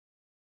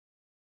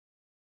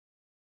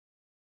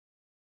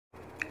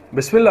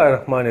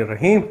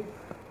Bismillahirrahmanirrahim.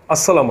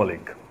 Assalamu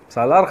alaikum.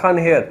 Salaar Khan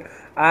here,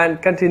 and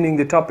continuing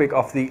the topic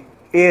of the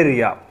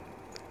area,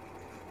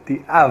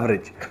 the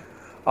average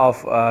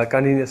of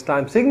continuous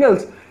time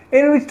signals,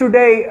 in which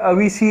today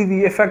we see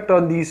the effect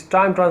on these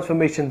time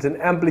transformations and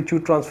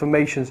amplitude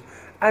transformations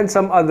and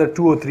some other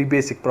 2 or 3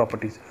 basic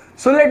properties.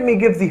 So let me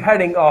give the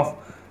heading of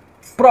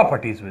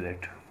properties with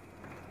it.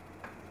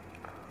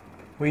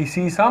 We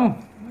see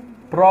some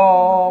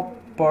properties.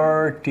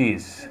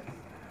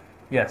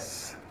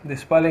 Yes, the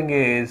spelling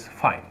is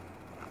fine.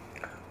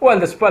 Well,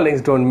 the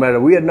spellings don't matter.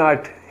 We are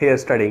not here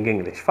studying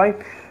English.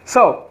 Fine.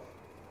 So,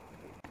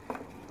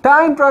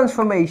 time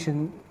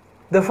transformation.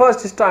 The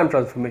first is time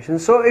transformation.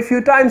 So, if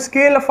you time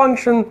scale a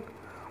function,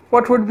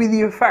 what would be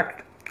the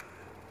effect?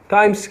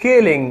 Time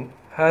scaling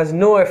has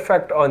no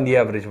effect on the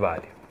average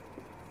value.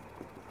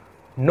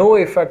 No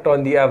effect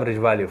on the average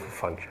value of a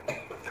function.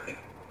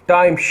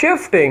 Time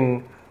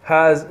shifting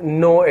has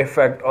no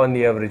effect on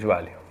the average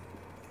value.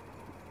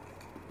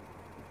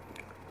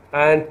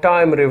 And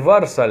time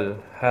reversal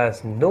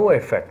has no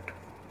effect.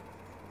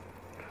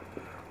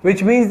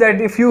 Which means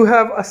that if you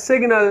have a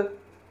signal,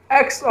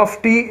 x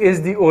of t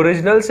is the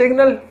original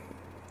signal,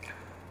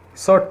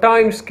 so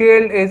time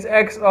scale is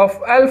x of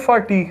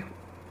alpha t,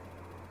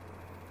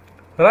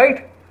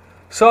 right?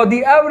 So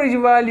the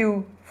average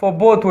value for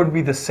both would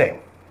be the same.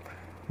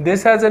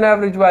 This has an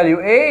average value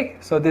a,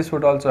 so this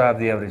would also have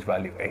the average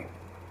value a.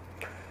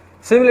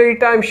 Similarly,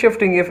 time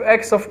shifting, if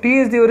x of t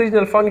is the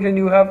original function,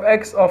 you have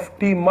x of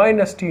t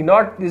minus t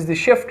naught is the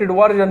shifted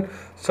version.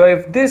 So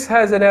if this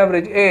has an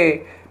average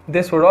a,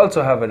 this would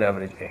also have an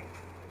average a.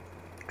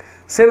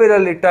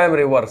 Similarly, time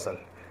reversal,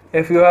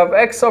 if you have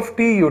x of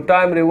t, you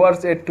time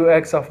reverse it to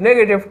x of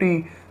negative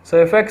t.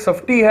 So if x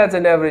of t has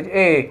an average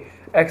a,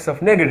 x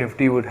of negative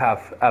t would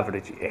have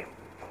average a.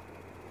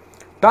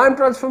 Time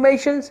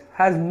transformations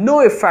has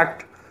no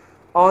effect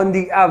on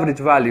the average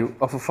value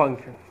of a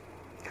function.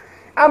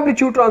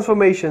 Amplitude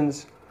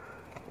transformations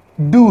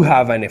do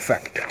have an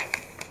effect.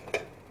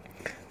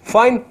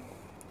 Fine.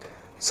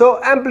 So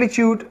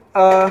amplitude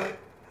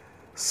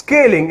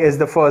scaling is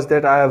the first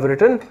that I have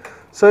written.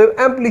 So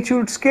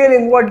amplitude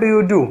scaling, what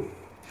do?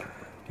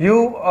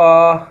 You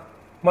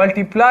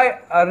multiply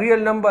a real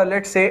number,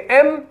 let's say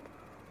m,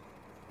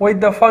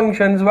 with the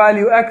function's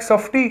value x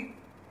of t.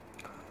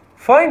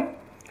 Fine.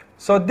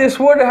 So this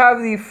would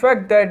have the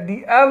effect that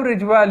the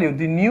average value,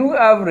 the new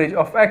average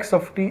of x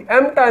of t,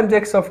 m times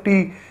x of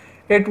t,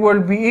 it will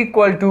be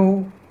equal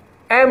to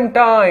m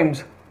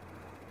times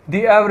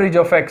the average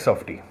of x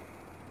of t.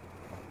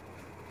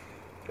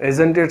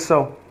 Isn't it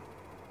so?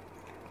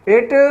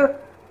 It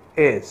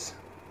is.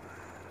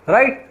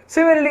 Right?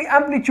 Similarly,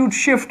 amplitude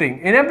shifting.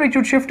 In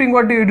amplitude shifting,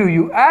 what do?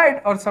 You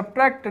add or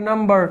subtract a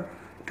number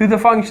to the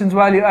function's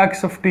value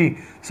x of t.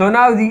 So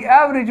now the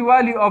average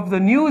value of the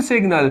new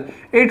signal,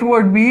 it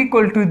would be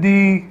equal to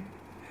the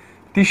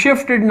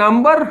shifted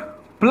number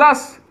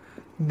plus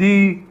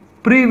the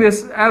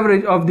previous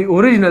average of the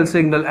original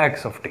signal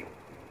x of t.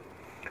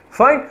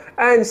 Fine.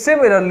 And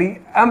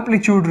similarly,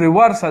 amplitude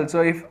reversal.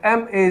 So if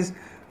m is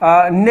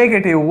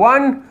negative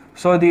 1,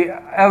 so the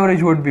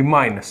average would be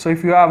minus. So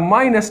if you have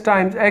minus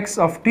times x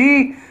of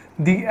t,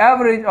 the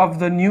average of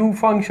the new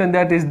function,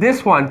 that is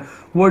this one,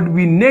 would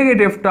be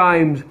negative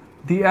times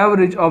the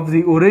average of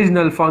the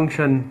original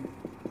function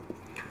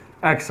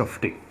x of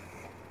t.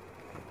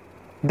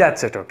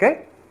 That's it,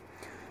 okay?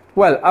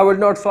 Well, I will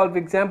not solve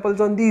examples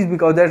on these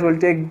because that will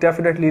take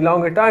definitely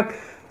longer time.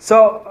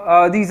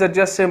 So these are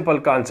just simple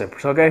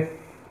concepts, okay?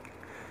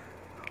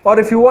 Or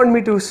if you want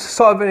me to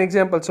solve an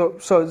example, so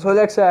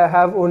let's say I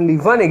have only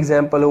one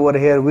example over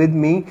here with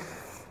me,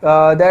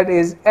 that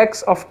is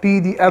x of t,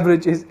 the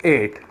average is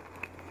 8.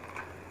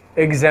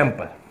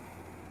 Example,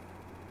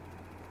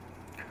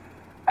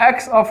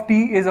 x of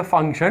t is a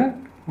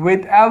function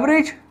with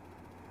average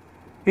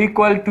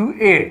equal to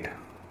 8.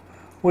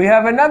 We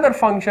have another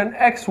function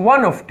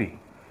x1 of t,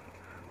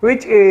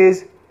 which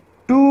is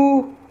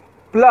 2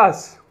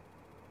 plus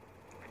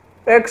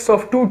x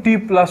of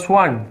 2t plus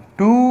 1,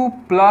 2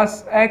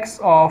 plus x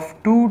of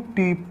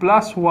 2t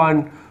plus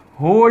 1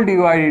 whole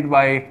divided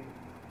by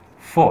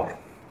 4.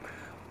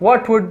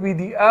 What would be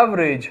the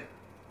average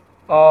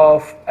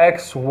of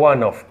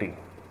x1 of t?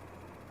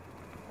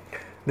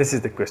 This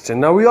is the question.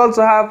 Now we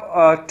also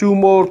have 2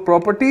 more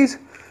properties.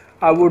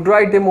 I would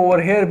write them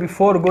over here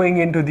before going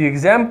into the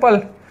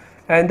example,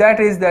 and that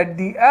is that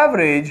the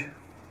average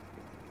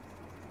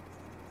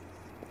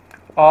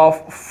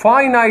of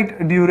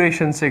finite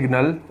duration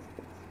signal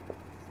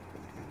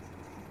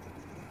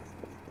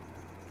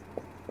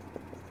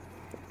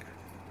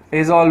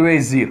is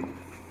always 0.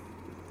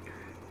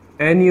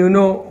 And you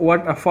know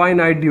what a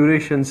finite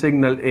duration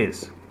signal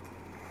is.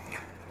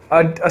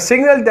 A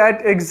signal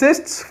that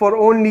exists for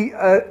only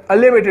a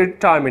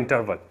limited time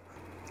interval,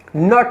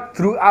 not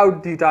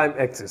throughout the time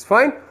axis.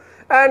 Fine.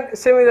 And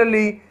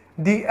similarly,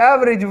 the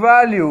average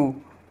value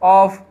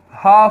of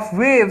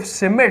half-wave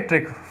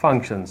symmetric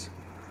functions,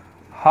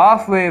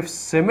 half-wave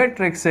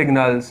symmetric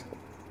signals,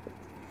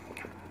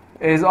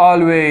 is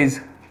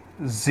always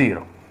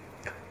 0.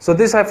 So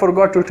this I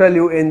forgot to tell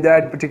you in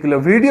that particular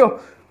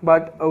video,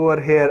 but over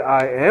here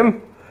I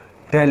am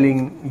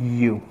telling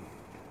you.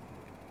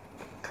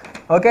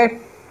 Okay,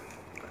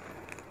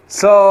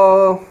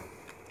 so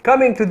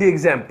coming to the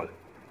example.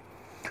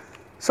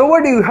 So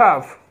what do you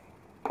have?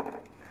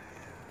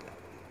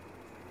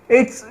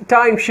 It's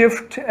time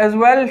shift as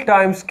well,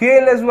 time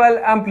scale as well,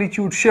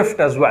 amplitude shift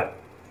as well.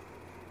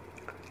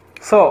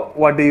 So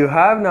what do you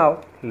have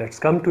now? Let's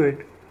come to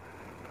it.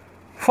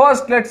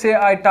 First, let's say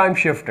I time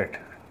shift it.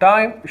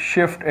 Time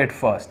shift it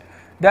first.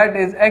 That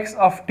is x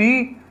of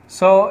t.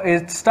 So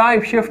it's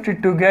time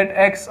shifted to get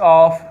x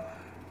of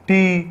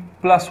t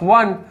plus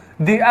 1.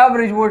 The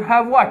average would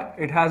have what?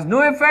 It has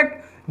no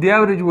effect. The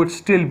average would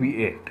still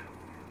be 8.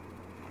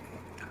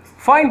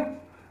 Fine.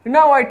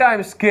 Now I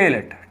time scale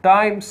it.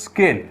 Time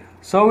scale.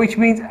 So which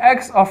means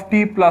x of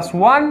t plus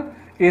 1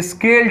 is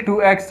scaled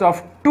to x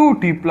of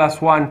 2t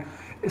plus 1.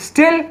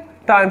 Still,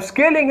 time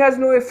scaling has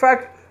no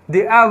effect.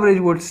 The average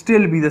would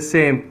still be the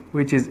same,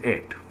 which is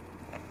 8.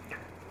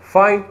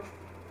 Fine.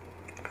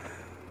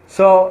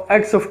 So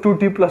x of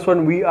 2t plus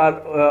 1, we are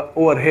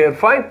over here.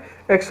 Fine.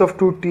 X of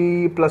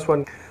 2t plus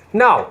 1.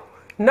 Now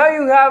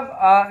you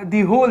have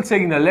the whole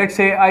signal. Let's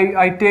say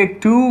I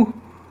take 2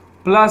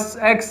 plus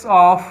x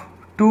of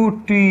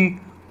 2t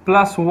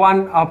plus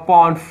 1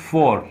 upon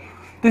 4.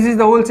 This is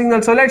the whole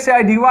signal. So let's say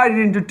I divide it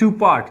into two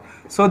parts.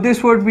 So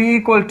this would be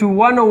equal to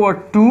 1 over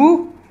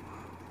 2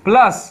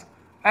 plus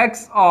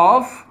x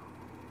of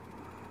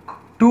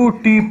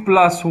 2t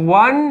plus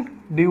 1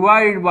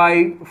 divided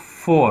by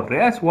 4.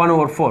 Yes, 1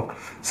 over 4.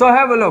 So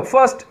have a look.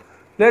 First,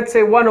 let's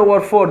say 1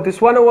 over 4.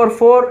 This 1 over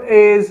 4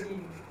 is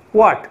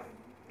what?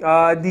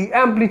 The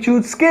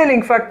amplitude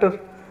scaling factor.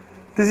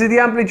 This is the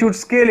amplitude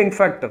scaling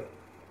factor.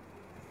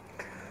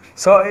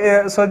 So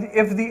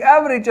if the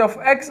average of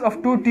x of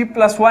 2t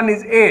plus 1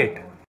 is 8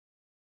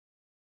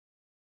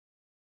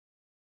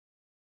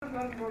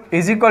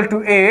 is equal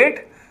to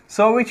 8,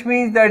 so which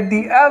means that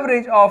the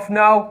average of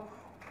now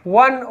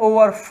 1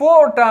 over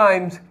 4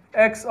 times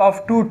x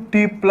of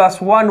 2t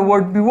plus 1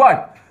 would be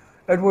what?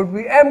 It would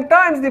be m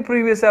times the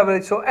previous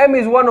average. So m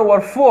is 1 over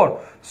 4.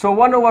 So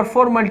 1 over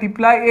 4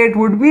 multiply 8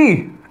 would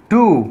be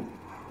 2.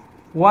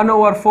 1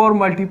 over 4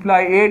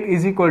 multiply 8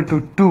 is equal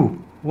to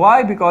 2.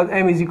 Why? Because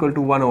m is equal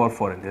to 1 over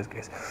 4 in this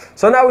case.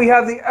 So now we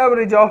have the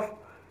average of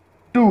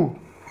 2.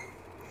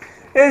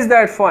 Is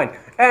that fine?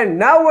 And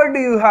now what do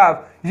you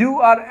have? You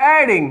are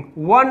adding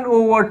 1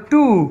 over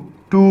 2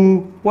 to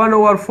 1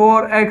 over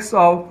 4 x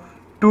of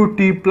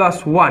 2t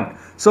plus 1.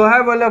 So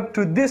have a look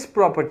to this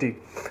property,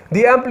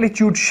 the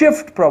amplitude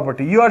shift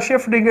property. You are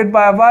shifting it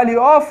by a value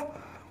of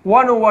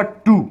 1 over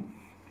 2.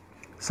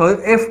 So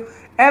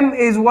if m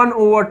is 1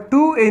 over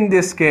 2 in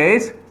this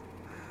case,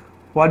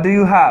 what do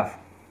you have?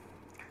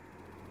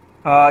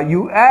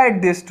 You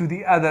add this to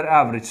the other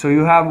average. So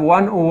you have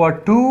 1 over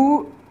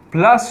 2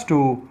 plus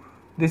 2.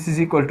 This is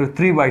equal to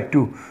 3 by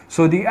 2.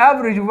 So the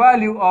average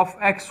value of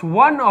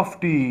x1 of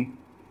t,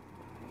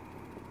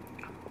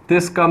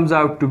 this comes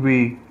out to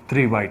be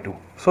 3 by 2.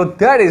 So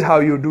that is how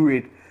you do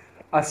it,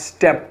 a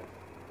step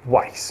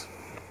wise.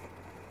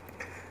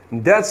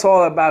 That's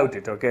all about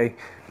it, okay?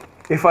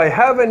 If I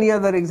have any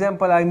other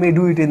example, I may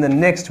do it in the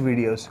next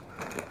videos.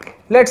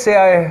 Let's say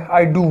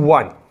I do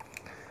 1.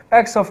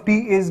 X of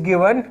t is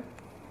given.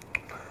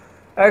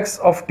 X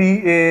of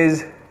t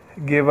is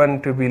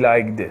given to be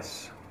like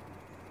this.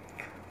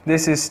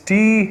 This is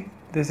t,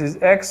 this is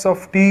x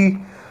of t,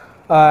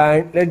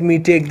 and let me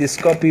take this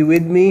copy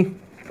with me.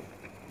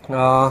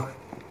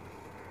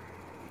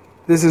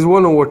 This is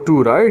 1 over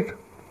 2, right?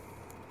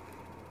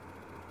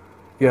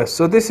 Yes,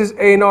 so this is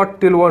a naught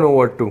till 1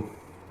 over 2.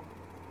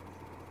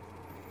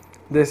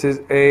 This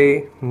is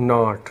a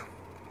naught.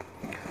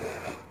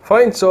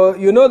 Fine, so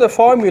you know the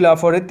formula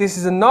for it. This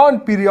is a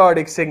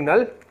non-periodic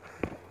signal.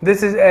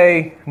 This is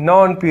a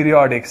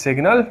non-periodic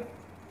signal.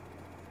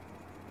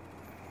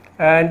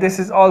 And this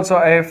is also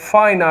a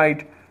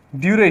finite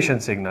duration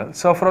signal.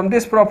 So from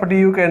this property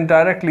you can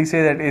directly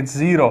say that it's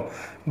 0.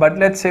 But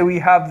let's say we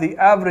have the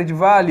average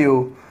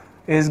value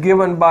is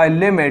given by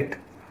limit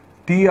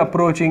t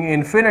approaching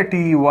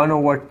infinity 1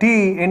 over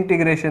t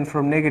integration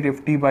from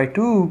negative t by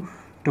 2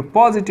 to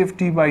positive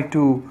t by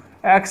 2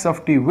 x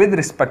of t with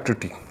respect to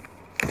t.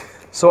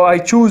 So I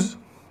choose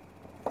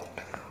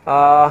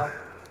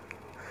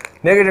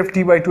negative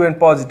t by 2 and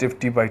positive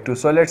t by 2.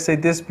 So let's say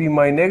this be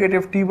my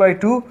negative t by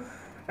 2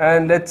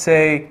 and let's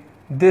say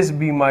this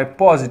be my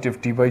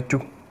positive t by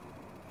 2.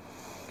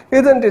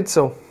 Isn't it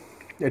so?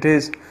 It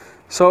is.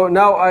 So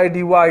now I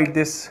divide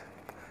this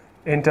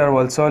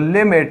interval. So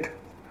limit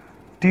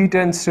t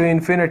tends to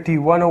infinity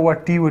 1 over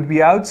t would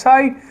be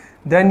outside.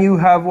 Then you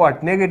have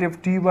what? Negative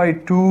t by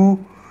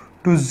 2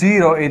 to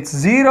 0. It's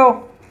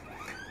 0.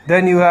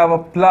 Then you have a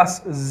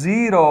plus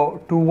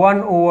 0 to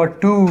 1 over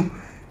 2.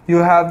 You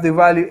have the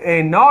value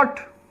a naught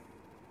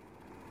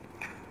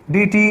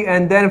dt,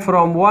 and then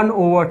from 1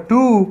 over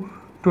 2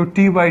 to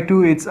t by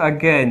 2 it's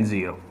again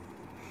 0.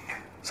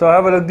 So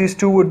have a look, these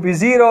two would be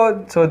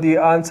 0. So the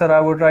answer I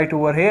would write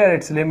over here,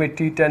 it's limit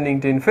t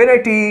tending to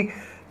infinity.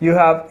 You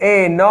have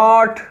a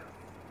naught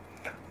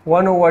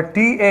 1 over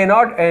t a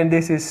naught, and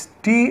this is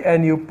t,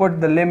 and you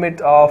put the limit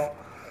of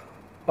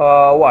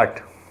what?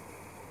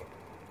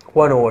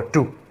 1 over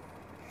 2.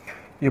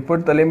 You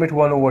put the limit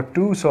 1 over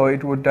 2, so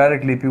it would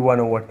directly be 1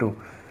 over 2.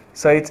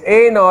 So it's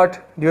a naught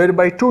divided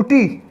by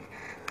 2t.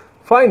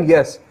 Fine,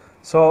 yes.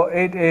 So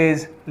it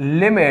is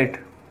limit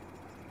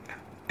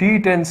t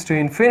tends to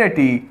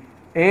infinity,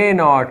 a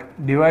naught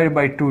divided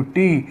by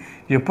 2t.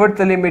 You put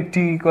the limit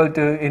t equal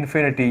to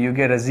infinity, you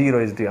get a 0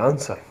 is the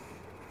answer.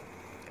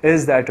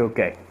 Is that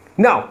okay?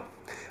 Now,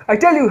 I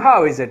tell you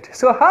how is it.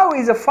 So how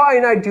is a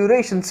finite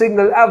duration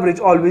signal average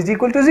always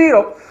equal to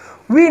 0?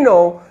 We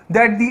know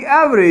that the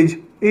average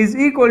is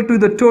equal to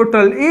the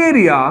total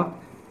area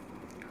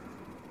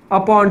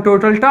upon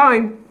total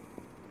time.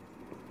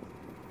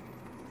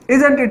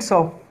 Isn't it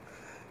so?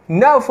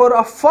 Now for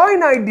a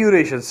finite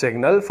duration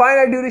signal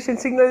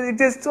it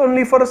exists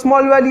only for a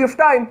small value of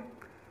time.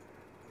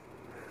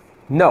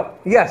 No,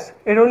 yes,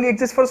 it only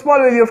exists for a small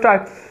value of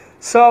time.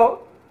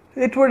 So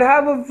it would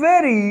have a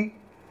very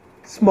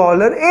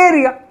smaller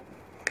area.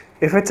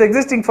 If it's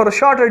existing for a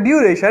shorter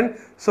duration,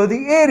 so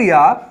the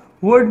area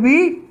would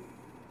be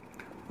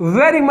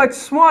very much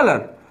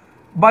smaller,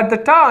 but the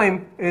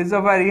time is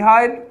a very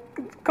high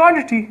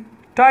quantity.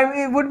 Time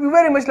it would be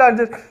very much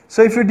larger.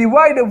 So if you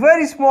divide a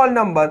very small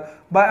number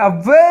by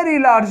a very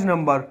large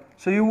number,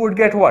 so you would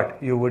get what?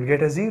 You would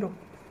get a 0.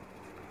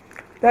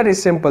 That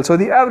is simple. So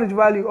the average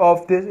value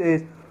of this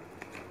is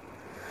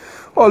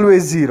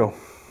always 0,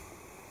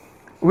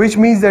 which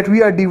means that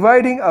we are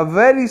dividing a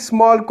very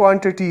small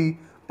quantity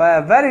by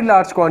a very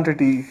large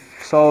quantity,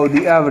 so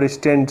the average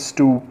tends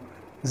to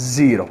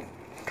 0.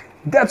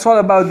 That's all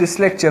about this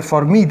lecture.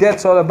 For me,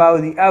 that's all about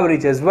the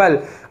average as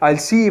well. I'll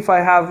see if I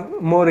have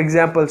more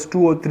examples, 2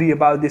 or 3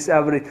 about this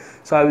average.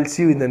 So I will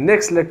see you in the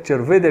next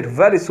lecture with it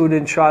very soon,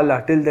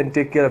 inshallah. Till then,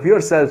 take care of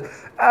yourselves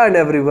and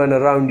everyone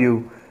around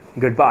you.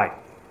 Goodbye.